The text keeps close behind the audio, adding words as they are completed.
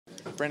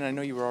Brandon, I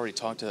know you were already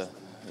talked to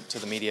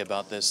the media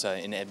about this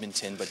in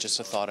Edmonton, but just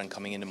a thought on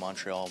coming into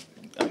Montreal,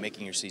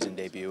 making your season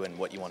debut, and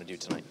what you want to do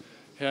tonight.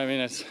 Yeah, I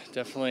mean, it's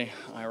definitely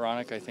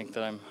ironic. I think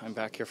that I'm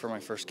back here for my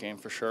first game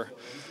for sure.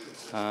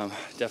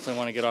 Definitely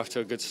want to get off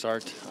to a good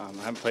start. I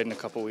haven't played in a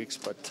couple weeks,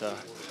 but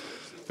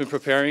been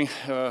preparing,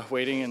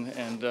 waiting,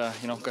 and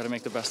got to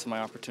make the best of my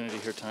opportunity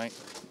here tonight.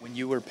 When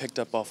you were picked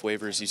up off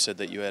waivers, you said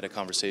that you had a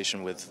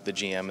conversation with the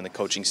GM and the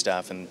coaching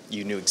staff, and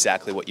you knew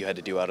exactly what you had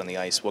to do out on the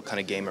ice. What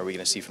kind of game are we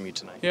going to see from you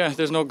tonight? Yeah,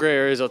 there's no gray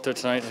areas out there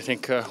tonight. I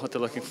think what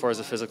they're looking for is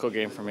a physical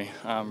game for me.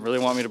 Really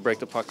want me to break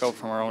the puck out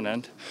from our own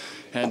end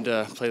and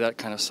play that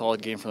kind of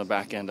solid game from the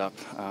back end up.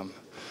 I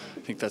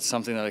think that's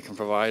something that I can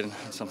provide and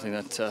something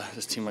that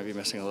this team might be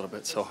missing a little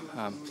bit. So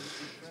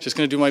just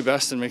going to do my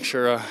best and make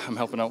sure I'm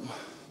helping out.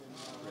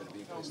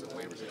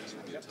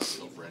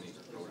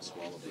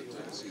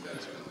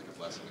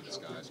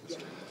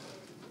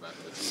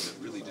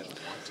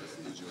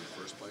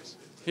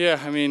 Yeah,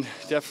 I mean,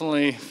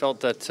 definitely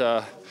felt that,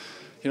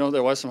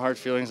 there was some hard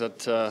feelings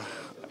that,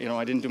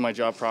 I didn't do my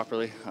job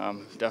properly.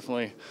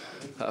 Definitely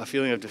a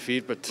feeling of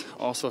defeat, but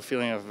also a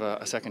feeling of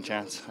a second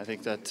chance. I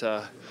think that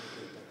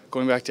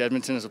going back to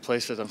Edmonton is a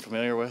place that I'm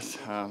familiar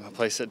with, a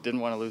place that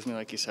didn't want to lose me,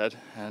 like you said,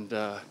 and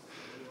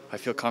I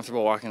feel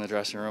comfortable walking in the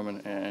dressing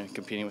room and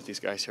competing with these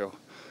guys here.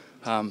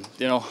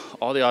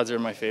 All the odds are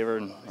in my favor,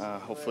 and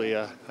hopefully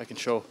I can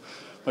show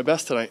my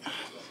best tonight.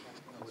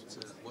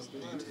 What do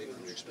you take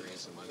from your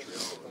experience in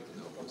Montreal,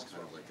 even though it was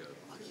kind of like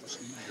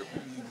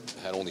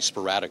you had only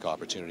sporadic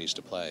opportunities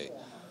to play?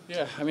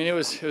 Yeah, I mean, it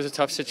was a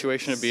tough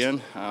situation to be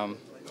in. I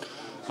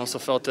also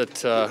felt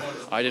that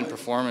I didn't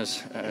perform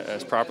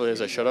as properly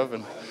as I should have,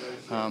 and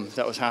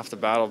that was half the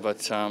battle.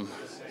 But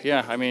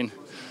yeah, I mean,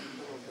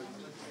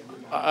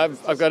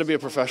 I've got to be a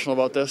professional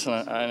about this,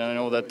 and I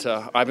know that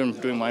I've been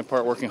doing my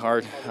part, working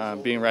hard,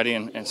 being ready,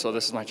 and so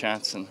this is my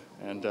chance,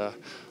 and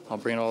I'll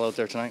bring it all out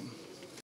there tonight.